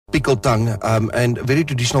pickled tongue, and a very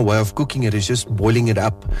traditional way of cooking it is just boiling it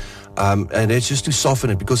up. And it's just to soften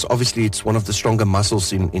it, because obviously it's one of the stronger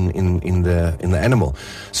muscles in the animal.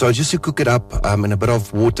 So just to cook it up in a bit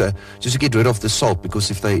of water, just to get rid of the salt, because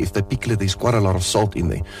if they pickle it, there's quite a lot of salt in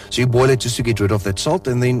there. So you boil it just to get rid of that salt,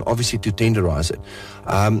 and then obviously to tenderize it.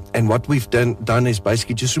 And what we've done is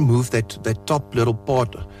basically just remove that top little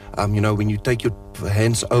part. When you take your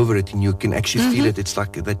hands over it and you can actually feel it, it's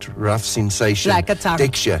like that rough sensation, like a tongue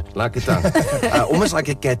texture, like a tongue, almost like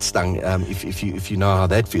a cat's tongue. If you know how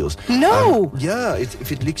that feels. No.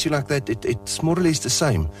 If it licks you like that, it's more or less the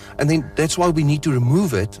same. And then that's why we need to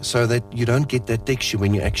remove it, so that you don't get that texture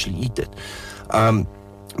when you actually eat it.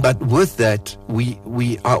 But with that,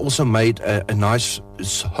 I also made a nice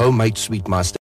homemade sweet mustard.